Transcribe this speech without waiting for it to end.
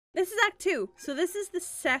This is Act 2, so this is the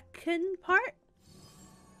second part.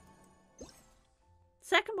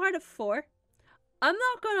 Second part of 4. I'm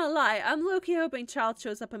not gonna lie, I'm low-key hoping Charles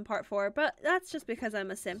shows up in part 4, but that's just because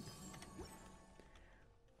I'm a simp.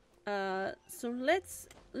 So let's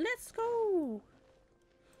go.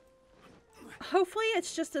 Hopefully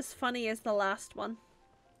it's just as funny as the last one.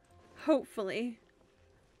 Hopefully.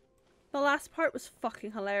 The last part was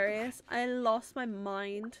fucking hilarious. I lost my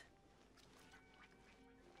mind.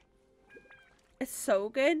 It's so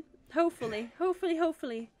good. Hopefully.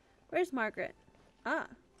 Hopefully. Where's Margaret? Ah.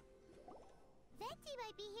 Venti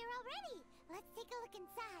might be here already. Let's take a look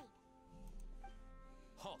inside.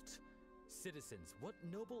 Halt! Citizens, what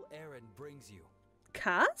noble errand brings you?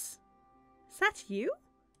 Kaz? Is that you?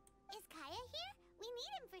 Is Kaeya here? We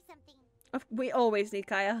need him for something. We always need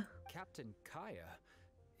Kaeya. Captain Kaeya?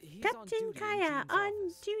 He's Captain Kaeya on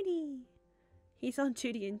duty. He's on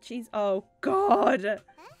duty in Jean's. Oh God. Huh?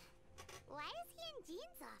 Why is he in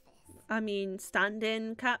Jean's office? I mean,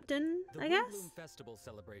 stand-in captain, I guess. The Windblume Festival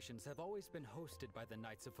celebrations have always been hosted by the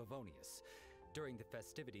Knights of Favonius. During the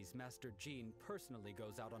festivities, Master Jean personally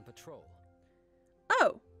goes out on patrol.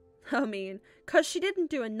 Oh, I mean, cause she didn't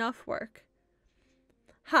do enough work.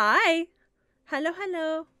 Hi.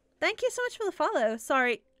 Hello. Thank you so much for the follow.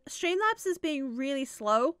 Sorry, Streamlabs is being really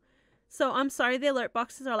slow, so I'm sorry the alert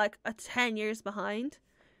boxes are like 10 years behind.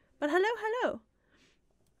 But hello.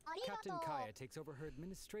 Captain Kaeya takes over her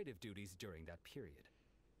administrative duties during that period.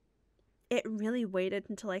 It really waited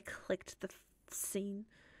until I clicked the scene.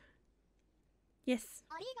 Yes.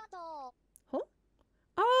 Arigato. Oh?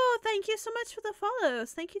 Oh, thank you so much for the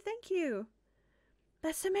follows. Thank you.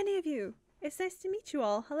 There's so many of you. It's nice to meet you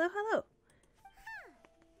all. Hello. Huh.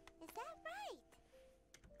 Is that right?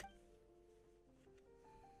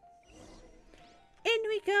 In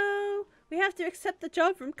we go. We have to accept the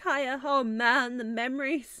job from Kaeya. Oh man, the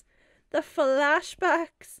memories. The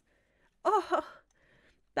flashbacks. Oh,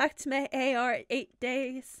 back to my AR 8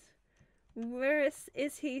 days. Where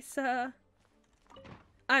is he, sir?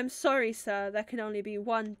 I'm sorry, sir. There can only be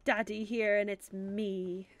one daddy here, and it's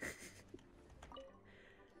me.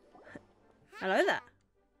 Hello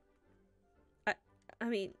there. I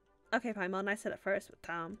mean, okay, Paimon, I said it first with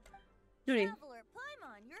Tom. Traveler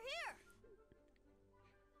Paimon, you're here.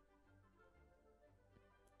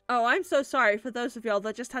 Oh, I'm so sorry for those of y'all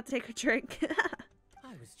that just had to take a drink.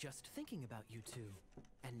 I was just thinking about you two,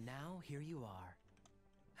 and now here you are.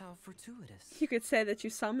 How fortuitous. You could say that you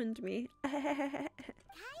summoned me. Kaeya,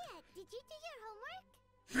 did you do your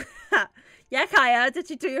homework? Yeah, Kaeya, did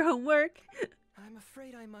you do your homework? I'm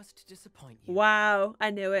afraid I must disappoint you. Wow, I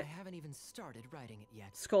knew it. I haven't even started writing it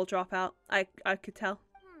yet. School dropout. I could tell.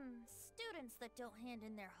 Students that don't hand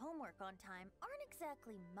in their homework on time aren't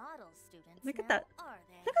exactly model students. Look at now, that. Are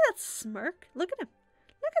they? Look at that smirk. Look at him.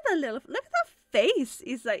 Look at that look at that face.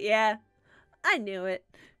 He's like, yeah, I knew it.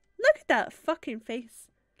 Look at that fucking face.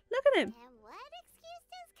 Look at him. And what excuse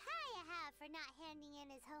does Kaeya have for not handing in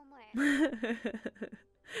his homework?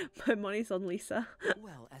 My money's on Lisa.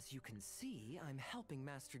 Well, as you can see, I'm helping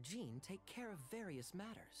Master Jean take care of various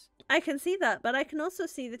matters. I can see that, but I can also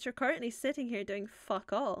see that you're currently sitting here doing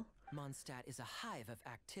fuck all. Mondstadt is a hive of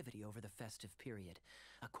activity over the festive period.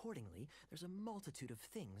 Accordingly, there's a multitude of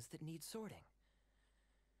things that need sorting.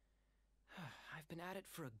 I've been at it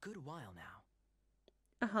for a good while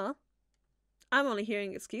now. Uh-huh. I'm only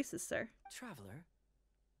hearing excuses, sir. Traveler,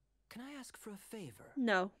 can I ask for a favor?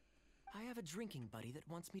 No. I have a drinking buddy that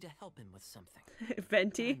wants me to help him with something.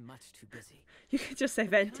 Venti? I'm much too busy. You could just say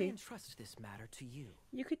Can Venti. I entrust this matter to you?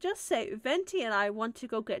 You could just say, Venti and I want to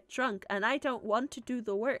go get drunk, and I don't want to do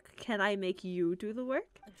the work. Can I make you do the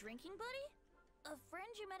work? A drinking buddy? A friend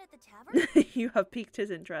you met at the tavern? You have piqued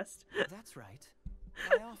his interest. That's right.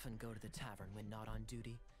 I often go to the tavern when not on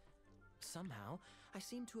duty. Somehow, I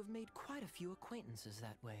seem to have made quite a few acquaintances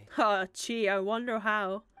that way. Oh, gee, I wonder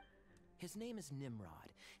how. His name is Nimrod.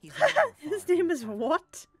 He's His name is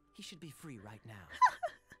what? He should be free right now.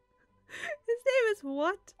 His name is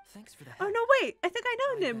what? Thanks for the help. Oh, no, wait. I think I know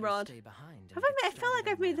I'd better Nimrod. stay behind and Have get I feel like started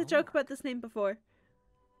I've on made my the joke homework. about this name before.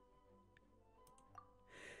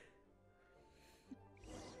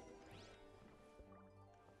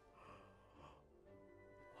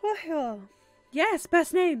 Oh, yes,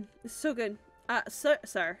 best name. It's so good.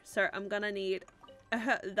 Sir, I'm gonna need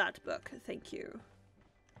that book. Thank you.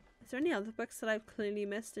 Is there any other books that I've clearly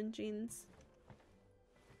missed in Jean's?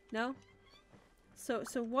 No? So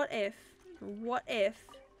what if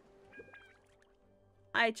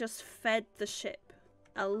I just fed the ship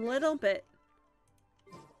a little bit?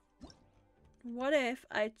 What if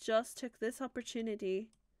I just took this opportunity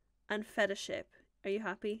and fed a ship? Are you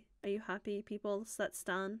happy? Are you happy, people that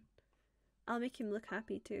stan? I'll make him look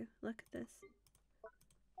happy too. Look at this.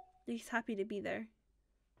 He's happy to be there.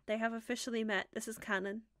 They have officially met. This is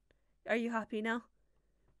canon. Are you happy now?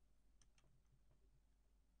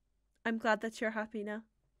 I'm glad that you're happy now.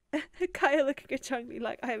 Kaeya looking at Zhongli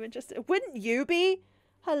like I'm interested. Wouldn't you be?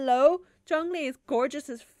 Hello? Zhongli is gorgeous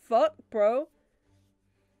as fuck, bro.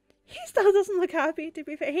 He still doesn't look happy, to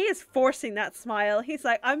be fair. He is forcing that smile. He's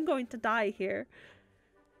like, I'm going to die here.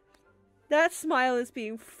 That smile is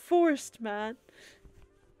being forced, man.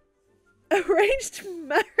 Arranged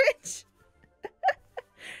marriage?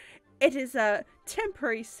 It is a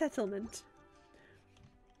temporary settlement.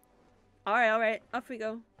 Alright, off we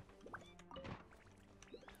go.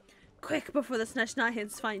 Quick, before the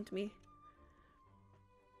Snatchnahins find me.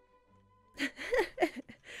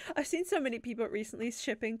 I've seen so many people recently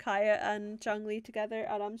shipping Kaeya and Zhongli together,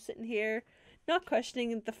 and I'm sitting here not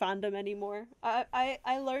questioning the fandom anymore.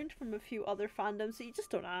 I learned from a few other fandoms that you just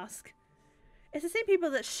don't ask. It's the same people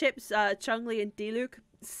that ships Zhongli and Diluc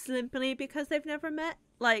simply because they've never met.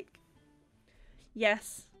 Like,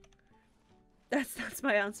 yes. That's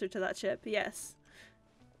my answer to that ship, yes.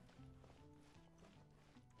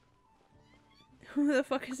 Who the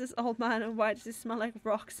fuck is this old man and why does he smell like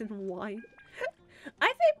rocks and wine?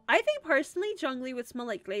 I think personally Zhongli would smell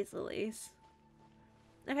like glazed lilies.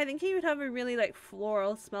 Like, I think he would have a really like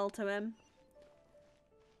floral smell to him.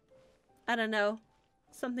 I don't know.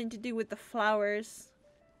 Something to do with the flowers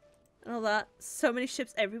and all that. So many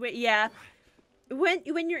ships everywhere. Yeah.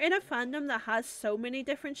 When you're in a fandom that has so many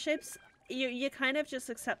different ships, you kind of just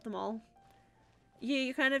accept them all.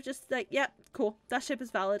 You kind of just like, yep, yeah, cool. That ship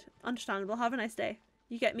is valid. Understandable. Have a nice day.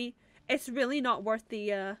 You get me? It's really not worth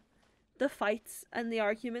the fights and the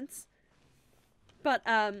arguments. But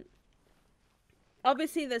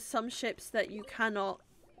obviously there's some ships that you cannot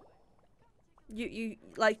you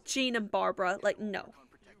like Jean and Barbara, like no.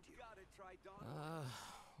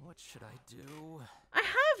 What should I do? I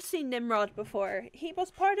have seen Nimrod before. He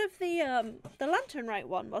was part of the Lantern Rite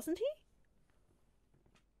one, wasn't he?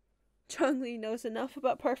 Zhongli knows enough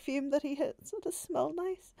about perfume that he hits so to smell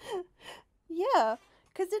nice. Yeah,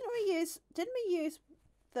 because didn't we use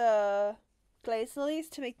the glaze lilies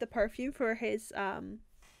to make the perfume for his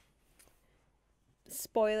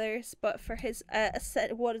spoilers, but for his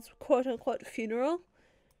what is quote unquote funeral?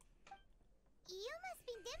 You must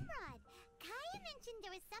be Nimrod. Kaeya mentioned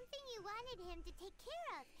there was something you wanted him to take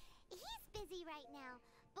care of. He's busy right now,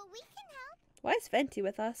 but we can help. Why is Venti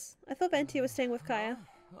with us? I thought Venti was staying with Kaeya.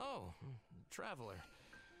 Oh, Traveler.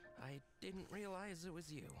 I didn't realize it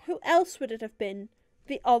was you. Who else would it have been?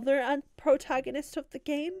 The other protagonist of the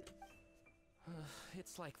game?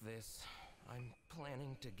 It's like this. I'm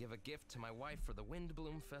planning to give a gift to my wife for the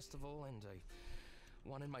Windblume Festival, and I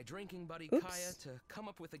wanted my drinking buddy Kaeya to come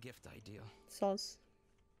up with a gift idea. Soz.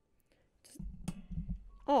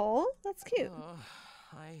 Oh, that's cute.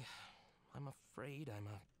 I'm afraid I'm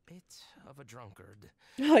a bit of a drunkard.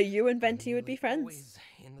 Oh, you and Venti would be friends. Always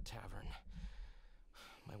in the tavern.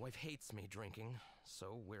 My wife hates me drinking,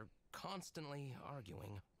 so we're constantly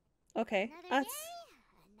arguing. Okay, Another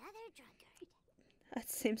drunkard. that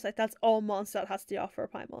seems like that's all Mondstadt has to offer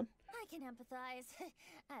Paimon. I can empathize.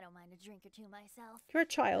 I don't mind a drink or two myself. You're a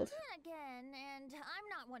child. Then again, and I'm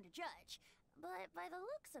not one to judge, but by the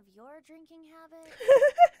looks of your drinking habit...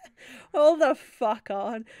 Hold the fuck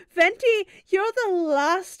on. Venti, you're the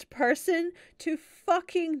last person to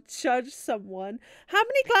fucking judge someone. How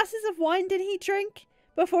many glasses of wine did he drink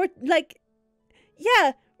before, like,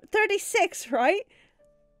 yeah, 36, right?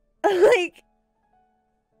 Like,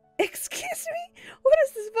 excuse me? What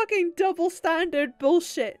is this fucking double standard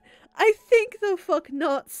bullshit? I think the fuck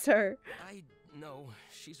not, sir. I know,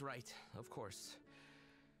 she's right, of course.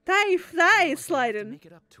 That ain't sliding. Make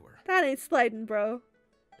it up to her. That ain't sliding, bro.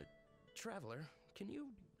 Traveler, can you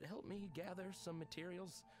help me gather some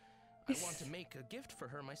materials? I want to make a gift for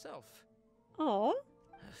her myself. Aw.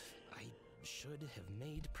 I should have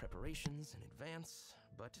made preparations in advance,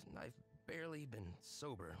 but I've barely been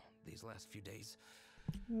sober these last few days.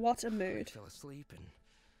 What a I mood. fell asleep, and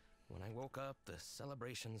when I woke up, the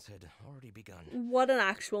celebrations had already begun. What an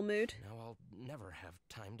actual mood. Now I'll never have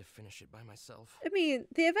time to finish it by myself. I mean,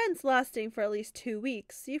 the event's lasting for at least 2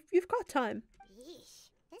 weeks. You've got time. Yeesh,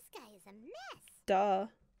 this guy is a mess. Duh.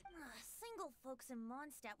 Single folks in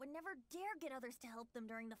Mondstadt would never dare get others to help them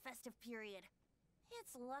during the festive period.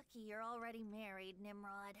 It's lucky you're already married,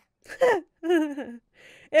 Nimrod.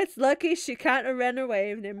 It's lucky she can't run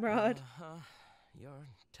away, Nimrod. You're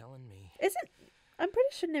telling me. I'm pretty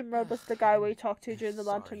sure Nimrod was the guy we talked to during the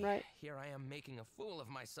Lantern Rite. Here I am making a fool of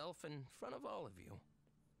myself in front of all of you.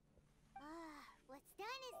 What's done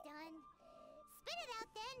is done.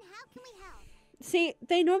 then how can we help? See,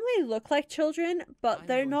 they normally look like children, but I'm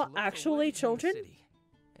they're going to not look for actually wood in the children. city,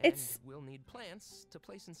 It's- and we'll need plants to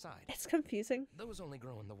place inside. It's confusing. Those only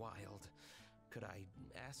grow in the wild. Could I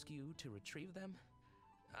ask you to retrieve them?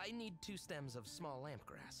 I need 2 stems of small lamp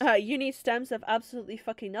grass. You need stems of absolutely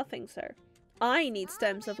fucking nothing, sir. I need Small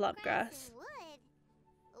stems of lamp lamp grass. and wood?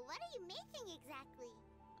 What are you making exactly?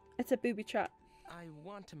 It's a booby trap. I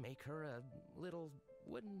want to make her a little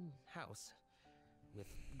wooden house with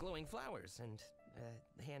glowing flowers and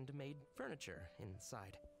handmade furniture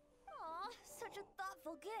inside. Aw, such a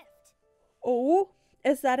thoughtful gift. Oh,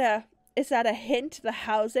 is that a hint to the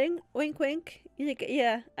housing? Wink, wink.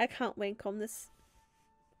 Yeah, I can't wink on this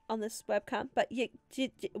webcam, but you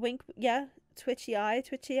wink. Yeah, twitchy eye,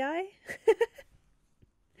 twitchy eye.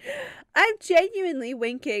 I'm genuinely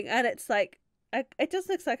winking, and it's like it just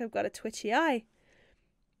looks like I've got a twitchy eye.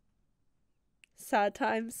 Sad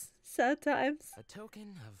times, sad times. A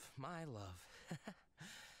token of my love.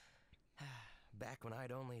 Back when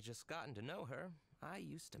I'd only just gotten to know her, I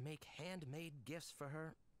used to make handmade gifts for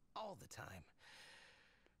her all the time.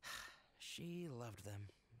 She loved them.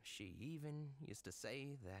 She even used to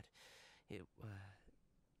say that it,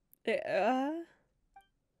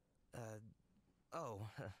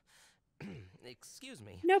 excuse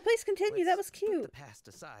me. No, please continue. That was Let's put cute. the past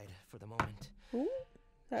aside for the moment. Ooh,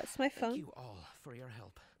 that's my Thank phone you all for your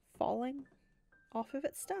help. falling off of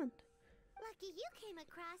its stand. Lucky you came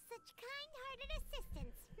across such kind-hearted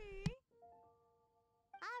assistance,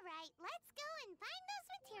 All right, let's go and find those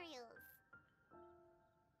materials.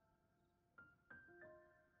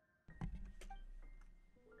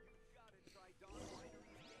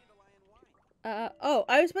 Oh,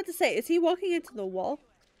 I was about to say, is he walking into the wall?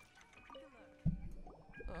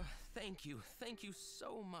 Thank you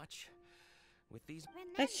so much. With these,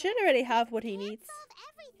 I should already have what he Can't needs. solve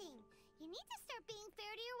everything. You need to start being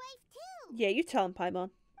fair to your wife too. Yeah, you tell him, Paimon.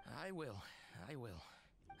 I will.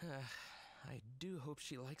 I do hope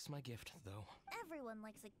she likes my gift, though. Everyone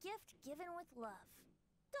likes a gift given with love.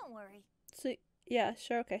 Don't worry. So, yeah,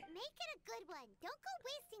 sure, okay. Make it a good one. Don't go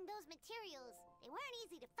wasting those materials. They weren't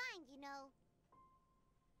easy to find, you know.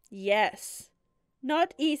 Yes.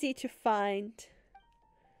 Not easy to find.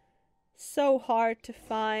 So hard to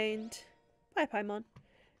find. Bye, Paimon.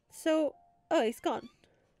 So, oh, he's gone.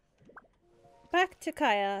 Back to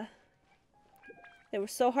Kaeya. They were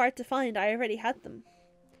so hard to find, I already had them.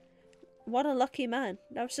 What a lucky man.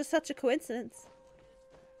 That was just such a coincidence.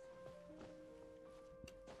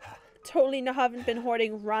 Totally haven't been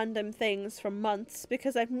hoarding random things for months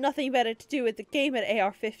because I've nothing better to do with the game at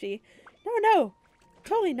AR-50. No.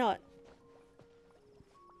 Totally not.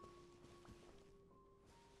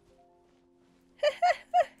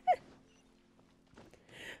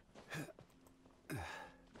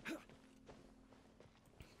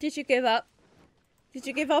 Did you give up? Did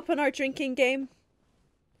you give up on our drinking game?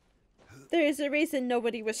 There is a reason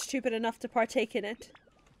nobody was stupid enough to partake in it.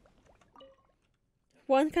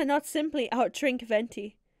 One cannot simply outdrink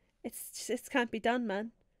Venti. It can't be done,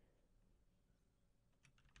 man.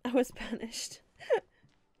 I was banished.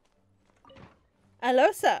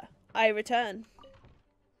 Alosa, I return.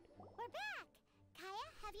 We're back.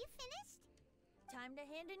 Kaeya, have you finished? Time to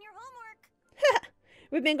hand in your homework.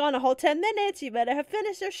 We've been gone a whole 10 minutes. You better have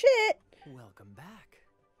finished your shit. Welcome back.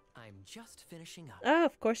 I'm just finishing up. Oh,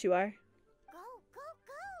 of course you are. Go.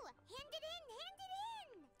 Hand it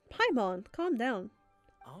in. Paimon, calm down.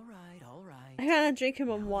 All right. I can't drink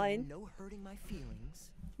him on Now wine. then, no hurting my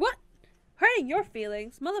feelings. What? Hurting your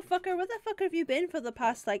feelings? Motherfucker, where the fuck have you been for the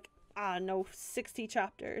past, like, I don't know, 60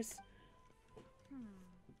 chapters?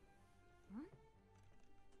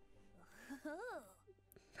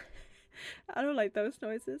 I don't like those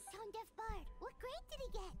noises. Tone deaf bard. What grade did he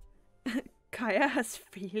get? Kaeya has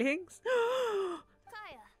feelings?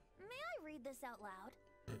 Kaeya, may I read this out loud?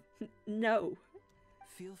 No.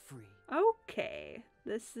 Feel free. Okay.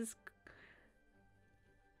 This is...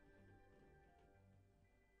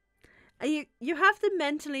 You have to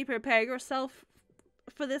mentally prepare yourself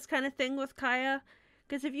for this kind of thing with Kaeya.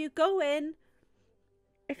 Because if you go in...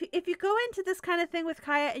 If you go into this kind of thing with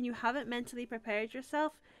Kaeya and you haven't mentally prepared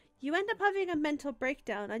yourself, you end up having a mental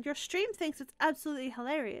breakdown and your stream thinks it's absolutely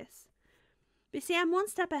hilarious. But you see, I'm one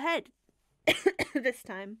step ahead. This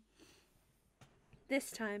time.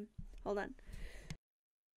 Hold on.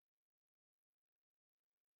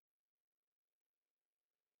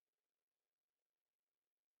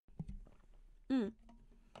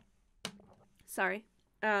 Sorry.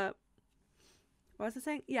 What was I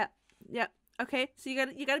saying? Yeah. Okay. So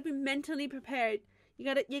you gotta be mentally prepared. You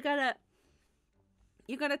gotta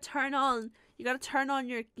turn on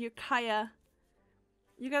your Kaeya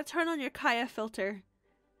You gotta turn on your Kaeya filter.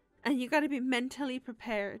 And you gotta be mentally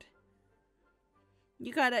prepared.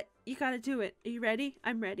 You gotta do it. Are you ready?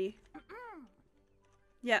 I'm ready.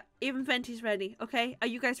 Yeah, even Venti's ready. Okay, are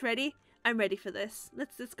you guys ready? I'm ready for this.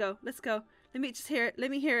 Let's go. Let's go. Let me just hear it.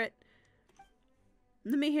 Let me hear it.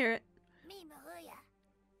 Let me hear it. Me Mahuya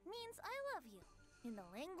means I love you in the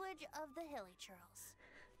language of the Hilly Churls.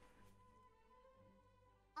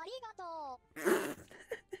 Arigato.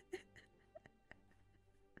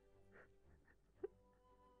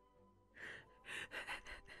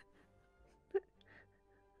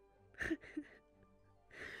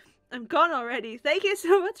 I'm gone already. Thank you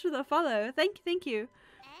so much for the follow. Thank you.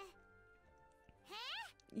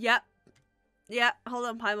 Yep. Yeah, hold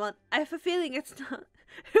on, Paimon. I have a feeling it's not.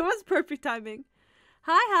 It was perfect timing.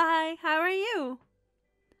 Hi. How are you?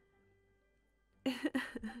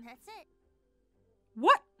 That's it.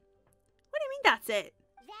 What? What do you mean that's it?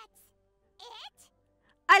 That's it?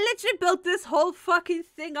 I literally built this whole fucking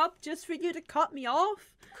thing up just for you to cut me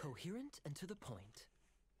off. Coherent and to the point.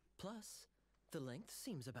 Plus, the length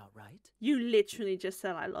seems about right. You literally just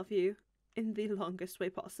said I love you in the longest way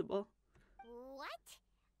possible. What?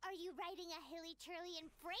 Are you writing a Hilly Churlian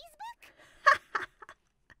phrase book?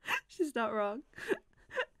 She's not wrong.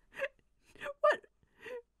 What?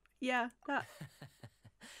 Yeah, that.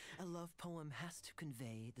 A love poem has to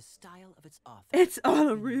convey the style of its author. It's all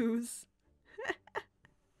a ruse. I'm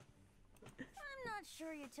not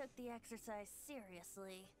sure you took the exercise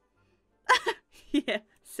seriously. Yeah,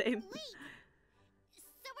 same. Wait!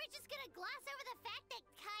 So we're just gonna gloss over the fact that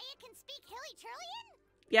Kaeya can speak Hilly Churlian?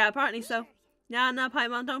 Yeah, apparently so. Weird. No,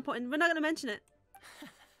 Paimon, don't put in. We're not gonna mention it.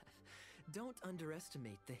 Don't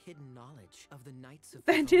underestimate the hidden knowledge of the Knights of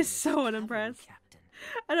Venti is Favonius so cavalry unimpressed. captain.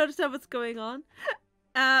 I don't understand what's going on.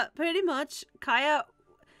 Pretty much, Kaeya.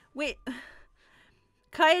 Wait.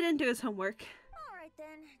 Kaeya didn't do his homework. Alright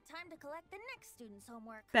then, time to collect the next student's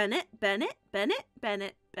homework. Bennett.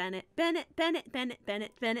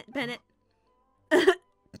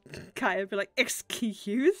 Kaeya be like, excuse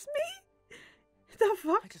me? The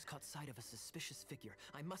fuck? I just caught sight of a suspicious figure.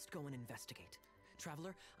 I must go and investigate.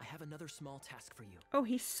 Traveler, I have another small task for you. Oh,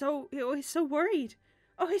 he's so worried.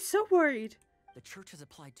 Oh, he's so worried. The church has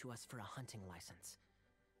applied to us for a hunting license.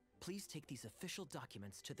 Please take these official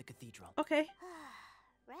documents to the cathedral. Okay.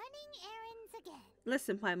 Running errands again.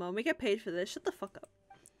 Listen, Paimon, we get paid for this. Shut the fuck up.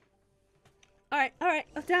 Alright.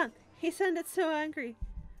 Oh, down. He sounded so angry.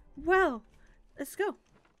 Well, let's go.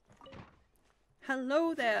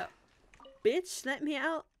 Hello there, bitch. Let me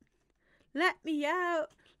out. Let me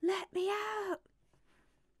out. Let me out.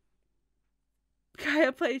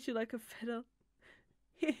 Kaeya plays you like a fiddle.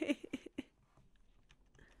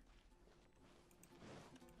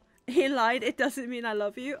 He lied. It doesn't mean I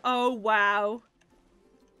love you. Oh, wow.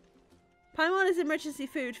 Paimon is emergency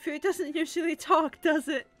food. Food doesn't usually talk, does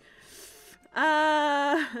it?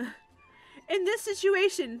 In this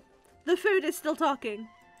situation, the food is still talking.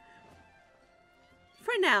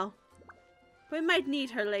 For now. We might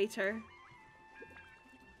need her later.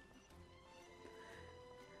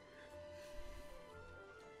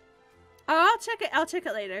 Oh, I'll check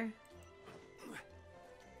it later.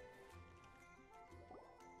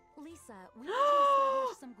 Lisa, we need to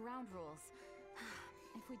establish some ground rules.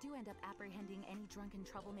 If we do end up apprehending any drunken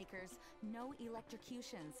troublemakers, no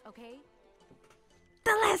electrocutions, okay?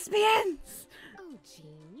 The lesbians! Oh,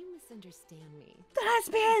 Jean, you misunderstand me. The The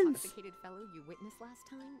lesbians! intoxicated fellow you witnessed last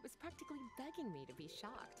time was practically begging me to be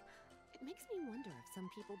shocked. It makes me wonder if some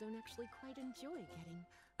people don't actually quite enjoy getting...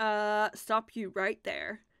 Stop you right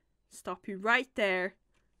there. Stop you right there.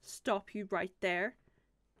 Stop you right there.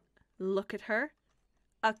 Look at her.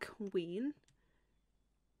 A queen.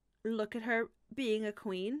 Look at her being a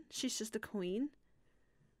queen. She's just a queen.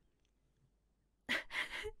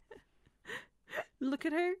 Look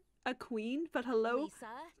at her. A queen, but hello. Lisa?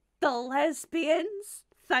 The lesbians.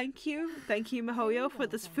 Thank you. Thank you, Mihoyo, for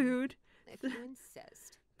this food. If you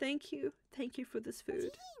insist. Thank you. Thank you for this food.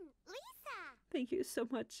 Jean, Lisa! Thank you so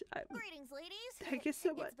much. Greetings, ladies. Thank you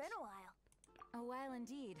so much. It's been a while. A while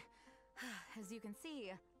indeed. As you can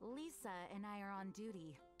see, Lisa and I are on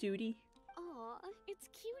duty. Duty. Aw, it's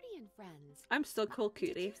Cutie and friends. I'm still cool, Did you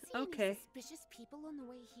cutie. see any Okay. suspicious people on the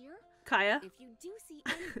way here? Kaeya. If you do see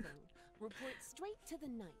anything, report straight to the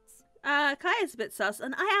Knights. Kaeya's a bit sus,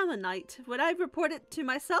 and I am a knight. Would I report it to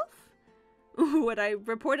myself? Would I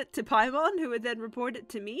report it to Paimon, who would then report it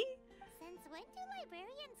to me? Since when do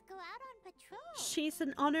librarians go out on patrol? She's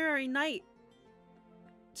an honorary knight.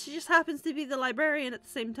 She just happens to be the librarian at the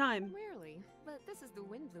same time. Rarely, but this is the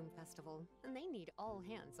Windblume Festival, and they need all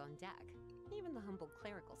hands on deck. Even the humble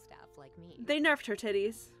clerical staff like me. They nerfed her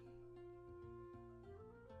titties.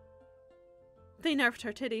 They nerfed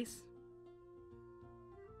her titties.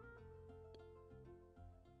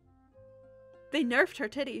 They nerfed her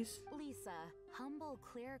titties. Lisa, humble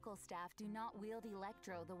clerical staff do not wield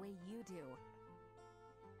Electro the way you do.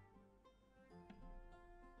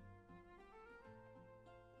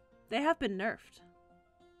 They have been nerfed.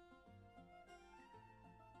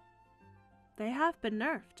 They have been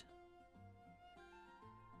nerfed.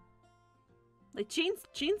 Like,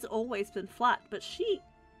 Jean's always been flat, but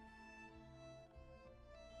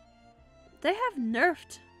they have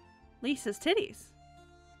nerfed Lisa's titties.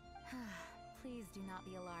 Please do not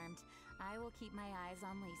be alarmed. I will keep my eyes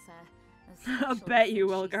on Lisa. I bet you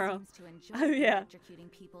will, girl. Seems to enjoy Oh, yeah. electrocuting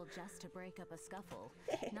people just to break up a scuffle.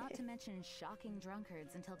 Not to mention shocking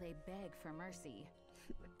drunkards until they beg for mercy.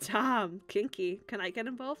 Damn, kinky. Can I get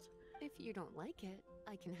involved? If you don't like it,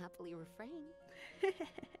 I can happily refrain.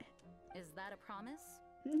 Is that a promise?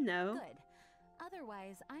 No. Good.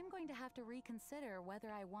 Otherwise, I'm going to have to reconsider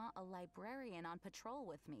whether I want a librarian on patrol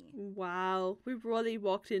with me. Wow, we really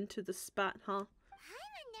walked into the spat, huh?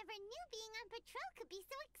 Paimon never knew being on patrol could be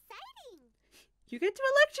so exciting. You get to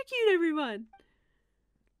electrocute everyone.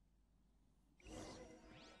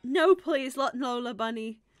 No, please, not Lola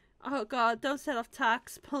Bunny. Oh god, don't set off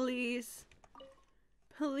tax, please.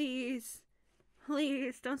 Please.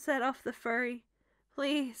 Please, don't set off the furry.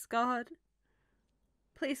 Please, God.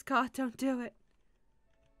 Please, God, don't do it.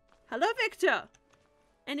 Hello, Victor.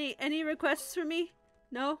 Any requests for me?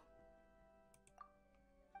 No?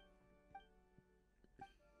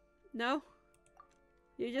 No?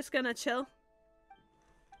 You're just gonna chill?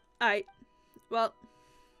 Alright. Well.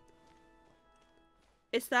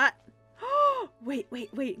 Is that... wait,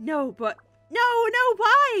 no, but... No,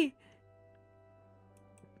 why?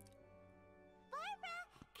 Barbara,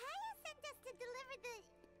 Kaeya sent us to deliver the...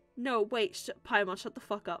 No, wait, Paimon, shut the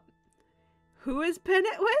fuck up. Who is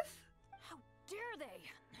Bennett with? How dare they?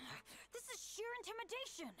 This is sheer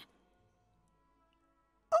intimidation.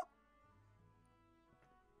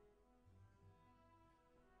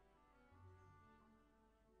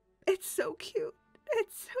 It's so cute.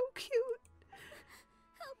 It's so cute.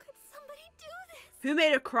 How could somebody do this? Who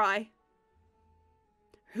made her cry?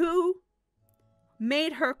 Who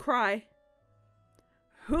made her cry?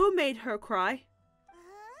 Who made her cry?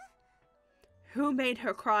 Who made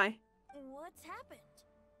her cry? What's happened?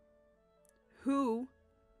 Who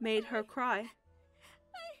made her cry? I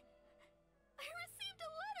received a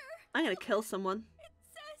letter. I'm gonna kill someone. It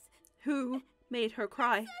says... Who made her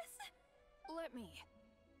cry? Let me.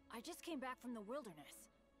 I just came back from the wilderness.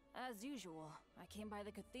 As usual, I came by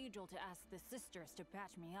the cathedral to ask the sisters to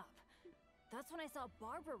patch me up. That's when I saw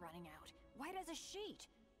Barbara running out, white as a sheet.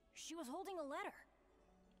 She was holding a letter.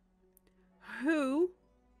 Who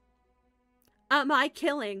am I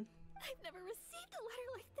killing? I've never received a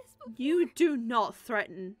letter like this before. You do not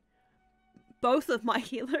threaten both of my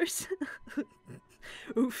healers.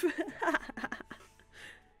 Oof.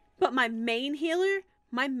 But my main healer,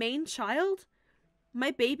 my main child,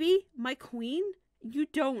 my baby, my queen, you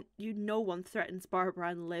don't. No one threatens Barbara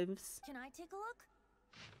and lives. Can I take a look?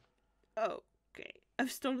 Okay. I've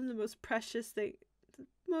stolen the most precious thing, the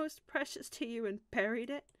most precious to you, and buried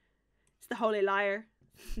it. It's the holy liar.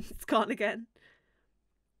 It's gone again.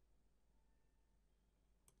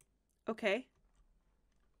 Okay.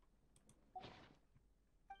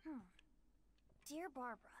 Dear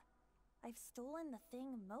Barbara, I've stolen the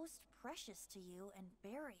thing most precious to you and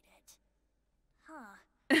buried it. Huh.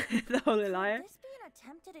 The holy liar. Could this be an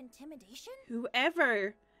attempted intimidation?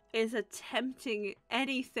 Whoever is attempting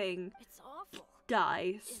anything It's awful.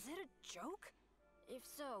 dies. Is it a joke? If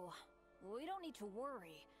so, we don't need to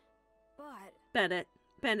worry. But... Bennett,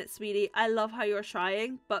 sweetie, I love how you're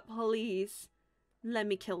trying, but please, let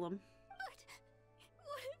me kill him.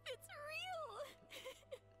 What if it's real?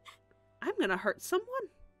 I'm gonna hurt someone.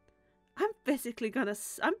 I'm physically gonna hurt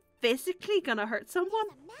someone. There's a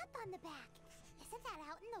map on the back. Isn't that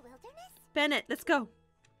out in the wilderness? Bennett, let's go.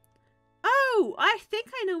 Oh, I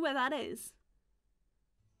think I know where that is.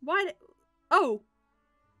 Oh.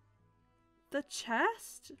 The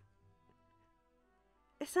chest?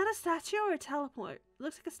 Is that a statue or a teleport? It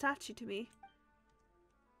looks like a statue to me.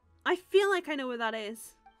 I feel like I know where that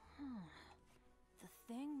is. The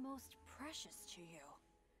thing most precious to you.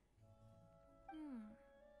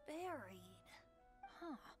 Buried.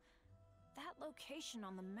 Huh. That location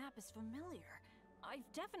on the map is familiar. I've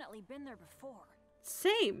definitely been there before.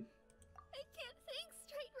 Same. I can't think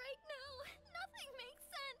straight right now. Nothing makes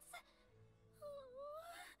sense.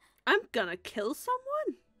 I'm gonna kill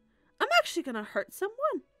someone. I'm actually gonna hurt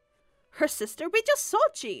someone. Her sister, we just saw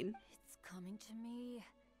Jean. It's coming to me.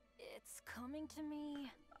 It's coming to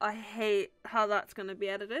me. I hate how that's gonna be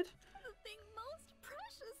edited. The thing most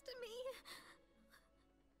precious to me.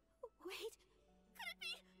 Wait, could it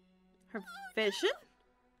be? Her vision?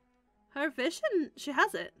 Her vision? She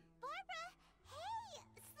has it. Barbara, hey,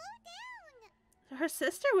 slow down. Her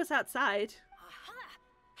sister was outside. Aha!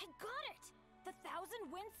 I got it! The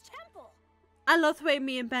Thousand Winds Temple! I love the way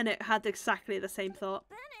me and Bennett had exactly the same thought.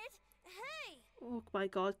 Bennett! Hey! Oh my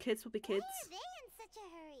god, kids will be kids. Why are they in such a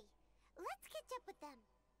hurry? Let's catch up with them.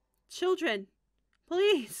 Children,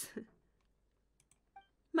 please.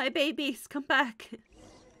 My babies, come back.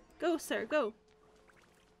 Go, sir, go.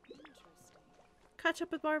 Catch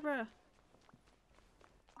up with Barbara.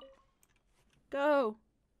 Go.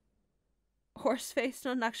 Horse face,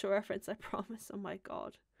 not an actual reference, I promise. Oh my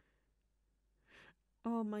god.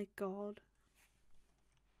 Oh my god.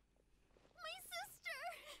 My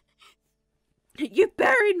sister! You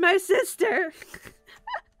buried my sister!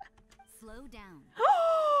 Slow down.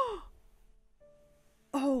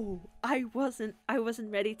 Oh, I wasn't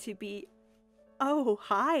ready to be. Oh,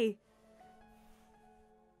 hi.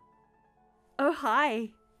 Oh,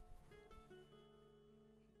 hi.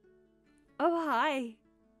 Oh, hi.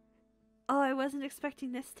 Oh, I wasn't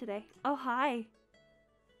expecting this today. Oh, hi.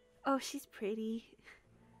 Oh, she's pretty.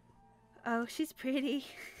 Oh, she's pretty.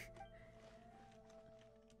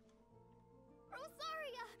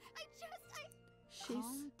 Rosaria,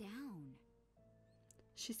 Calm down.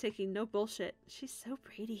 She's taking no bullshit. She's so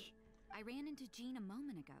pretty. I ran into Jean a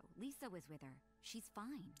moment ago. Lisa was with her. She's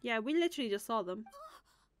fine. Yeah, we literally just saw them.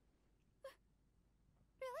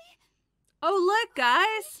 Really? Oh, look,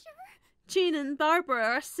 guys! Sure? Jean and Barbara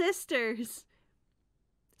are sisters.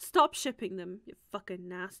 Stop shipping them, you fucking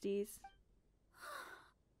nasties.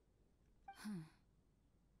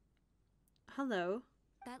 Hello.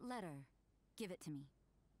 That letter. Give it to me.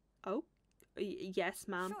 Oh, yes,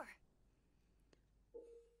 ma'am. Sure.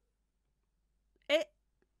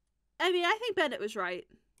 I mean, I think Bennett was right.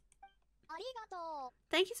 Arigato.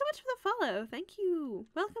 Thank you so much for the follow. Thank you.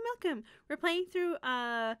 Welcome, welcome. We're playing through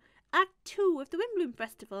Act 2 of the Windblume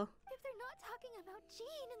Festival. If they're not talking about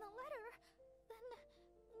Jean in the letter, then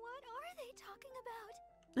what are they talking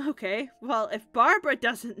about? Okay, well, if Barbara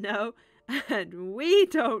doesn't know, and we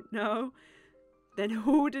don't know, then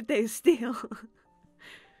who did they steal?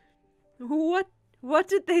 What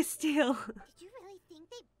did they steal? Did you really think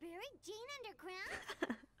they buried Jean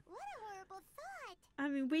underground? What a horrible thought. I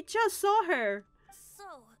mean, we just saw her. So,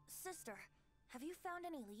 sister, have you found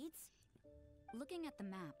any leads? Looking at the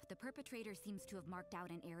map, the perpetrator seems to have marked out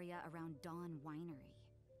an area around Dawn Winery.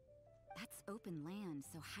 That's open land,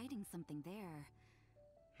 so hiding something there.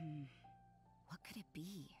 What could it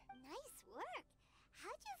be? Nice work.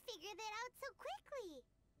 How'd you figure that out so quickly?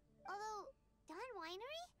 Although, Dawn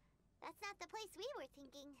Winery? That's not the place we were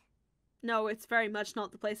thinking. No, it's very much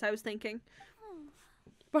not the place I was thinking.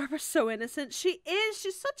 Barbara's so innocent. She is.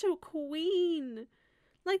 She's such a queen.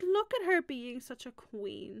 Like, look at her being such a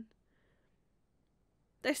queen.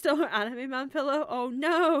 They stole her Anime Man pillow? Oh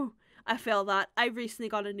no! I feel that. I recently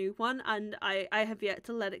got a new one and I have yet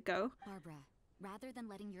to let it go. Barbara, rather than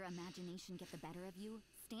letting your imagination get the better of you,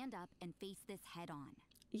 stand up and face this head on.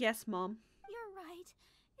 Yes, Mom. You're right.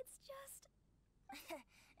 It's just...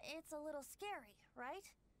 It's a little scary, right?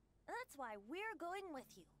 That's why we're going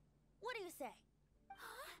with you. What do you say?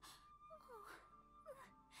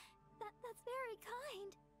 That's very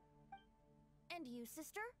kind. And you,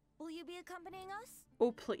 sister? Will you be accompanying us?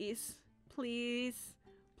 Oh, please. Please.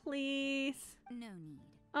 Please. No need.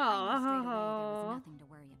 I knew straight away there was Oh. nothing to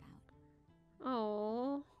worry about.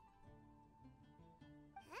 Oh.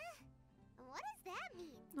 Huh? What does that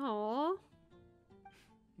mean? Oh.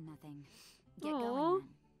 Nothing. Get Aw. going then.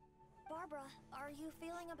 Barbara, are you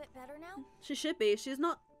feeling a bit better now? She should be. She's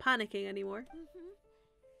not panicking anymore.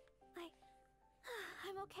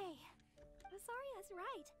 I'm okay. Rosaria's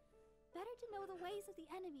right. Better to know the ways of the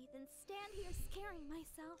enemy than stand here scaring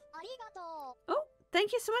myself. Arigato. Oh,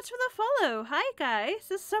 thank you so much for the follow. Hi, guys.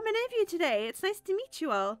 There's so many of you today. It's nice to meet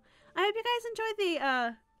you all. I hope you guys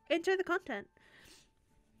enjoy the content.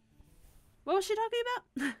 What was she talking about?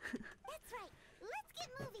 That's right. Let's get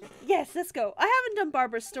moving. Yes, let's go. I haven't done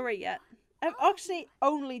Barbara's story yet. I've actually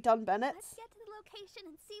only done Bennett's. Let's get to the location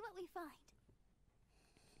and see what we find.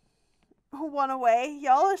 One away.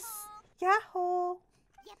 Y'all are... Yahoo!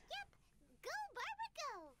 Yep. Go, Barbara,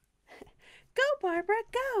 go. Go, Barbara,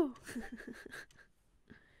 go!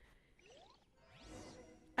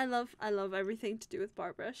 I love everything to do with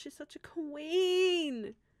Barbara. She's such a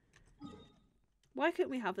queen! Why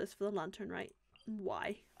couldn't we have this for the Lantern Rite?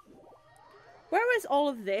 Why? Where was all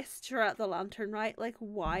of this throughout the Lantern Rite? Like,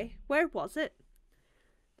 why? Where was it?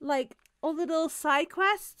 Like, all the little side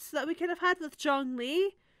quests that we could have had with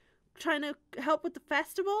Zhongli, trying to help with the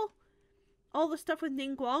festival. All the stuff with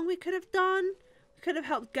Ningguang we could have done. We could have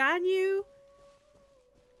helped Ganyu.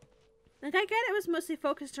 Like, I get it was mostly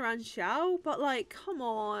focused around Xiao, but like, come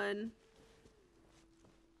on.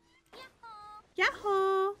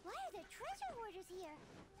 Yahoo! Why are there treasure hoarders here?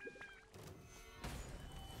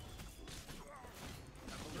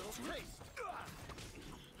 A little taste.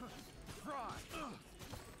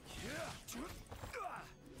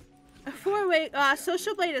 A 4-way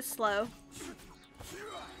Social Blade is slow.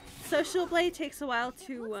 Social Blade takes a while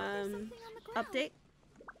to update.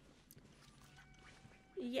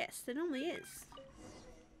 Yes, it only is.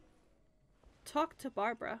 Talk to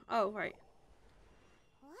Barbara. Oh, right.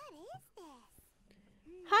 What is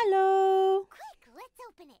this? Hello. Quick, let's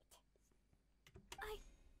open it.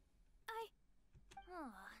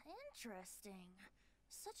 Interesting.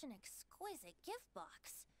 Such an exquisite gift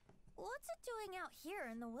box. What's it doing out here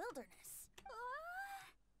in the wilderness?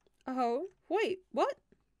 Oh, wait, what?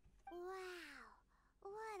 Wow,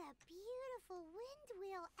 what a beautiful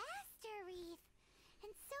windwheel aster wreath.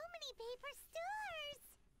 And so many paper stars.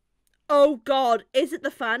 Oh god, is it the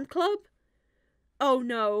fan club? Oh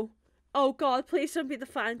no. Oh god, please don't be the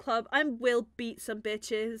fan club. I will beat some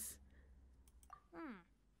bitches.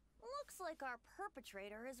 Looks like our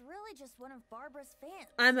perpetrator is really just one of Barbara's fans.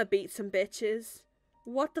 I'ma beat some bitches.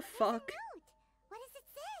 What the fuck? Note. What does it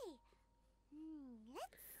say?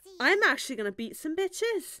 Let's see. I'm actually gonna beat some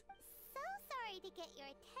bitches. So sorry to get your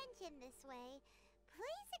attention this way.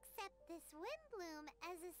 Please accept this Windblume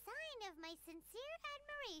as a sign of my sincere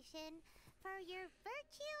admiration for your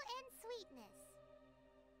virtue and sweetness.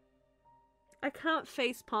 I can't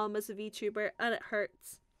facepalm as a VTuber and it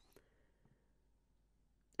hurts.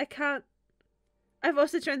 I can't. I've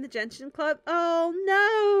also joined the Genshin Club. Oh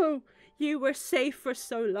no! You were safe for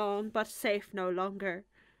so long, but safe no longer.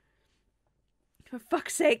 For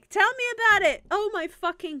fuck's sake, tell me about it! Oh my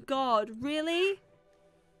fucking god, really?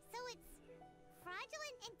 So it's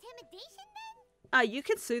fraudulent intimidation then? You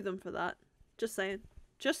can sue them for that. Just saying.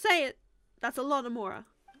 Just say it. That's a lot of Mora.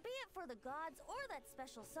 Be it for the gods or that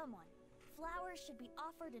special someone, flowers should be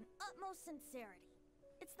offered in utmost sincerity.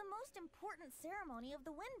 It's the most important ceremony of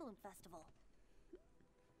the Windblume Festival.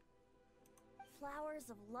 Flowers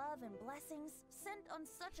of love and blessings sent on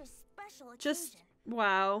such a special occasion. Just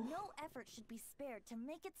wow. No effort should be spared to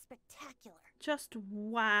make it spectacular. Just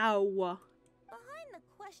wow. Behind the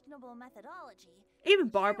questionable methodology, Even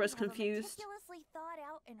Barbara's here we have a confused. meticulously thought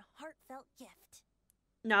out and heartfelt gift.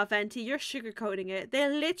 Nah, Venti, you're sugarcoating it. They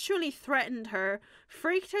literally threatened her,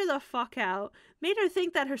 freaked her the fuck out, made her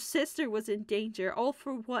think that her sister was in danger, all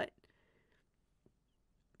for what?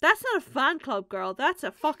 That's not a fan club, girl. That's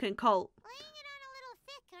a fucking cult. Laying it on a little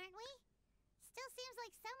thick, aren't we? Still seems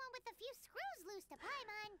like someone with a few screws loose to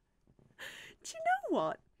Paimon. Do you know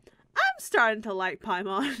what? I'm starting to like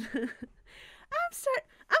Paimon. I'm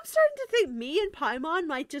starting to think me and Paimon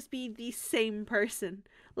might just be the same person.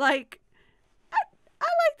 Like, I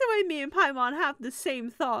like the way me and Paimon have the same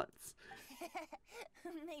thoughts.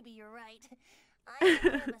 Maybe you're right. I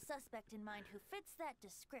have a suspect in mind who fits that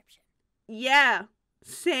description. Yeah,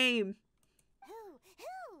 same. Who?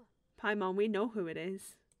 Paimon, we know who it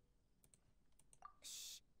is.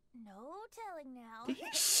 Shh, no telling now. Did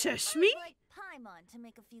he shush me? I'd like Paimon to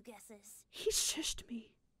make a few guesses. He shushed me.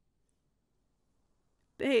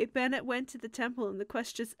 Babe, Bennett went to the temple and the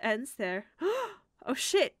quest just ends there. Oh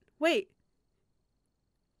shit, wait.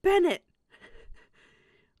 Bennett!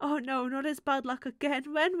 Oh no, not his bad luck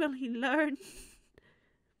again. When will he learn?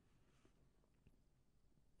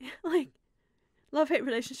 Like, love-hate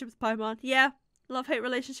relationship with Paimon. Yeah, love-hate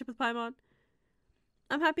relationship with Paimon.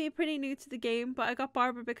 I'm happy and pretty new to the game, but I got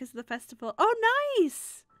Barbara because of the festival. Oh,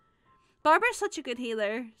 nice! Barbara's such a good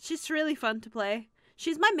healer. She's really fun to play.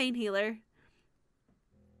 She's my main healer.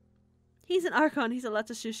 He's an Archon, he's allowed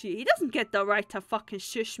to shush you. He doesn't get the right to fucking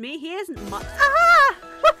shush me. He isn't much. Ah!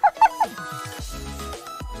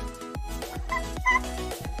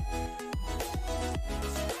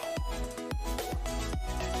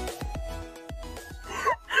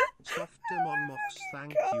 Softemon Mox,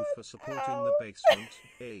 thank you for supporting the basement.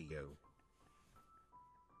 Ayo.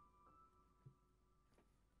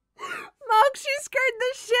 Mox, you scared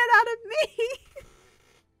the shit out of me.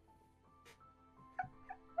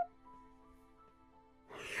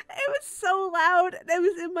 It was so loud and it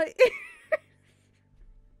was in my ear.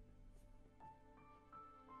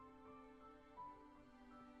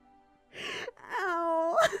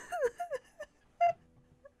 Ow.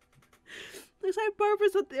 Looks like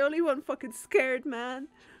Barbara's not the only one fucking scared, man.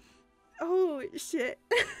 Oh shit.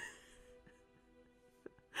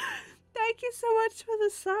 That Thank you so much for the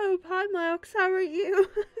sub. Hi, Max. How are you?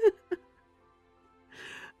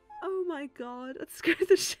 Oh my god, that scared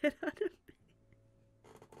the shit out of me.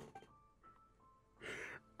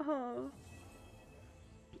 Oh.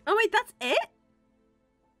 Oh wait, that's it?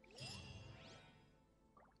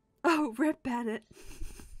 Oh, rip Bennett.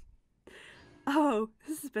 Oh,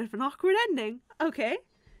 this is a bit of an awkward ending. Okay.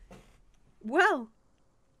 Well.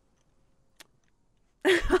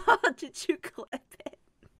 Did you click?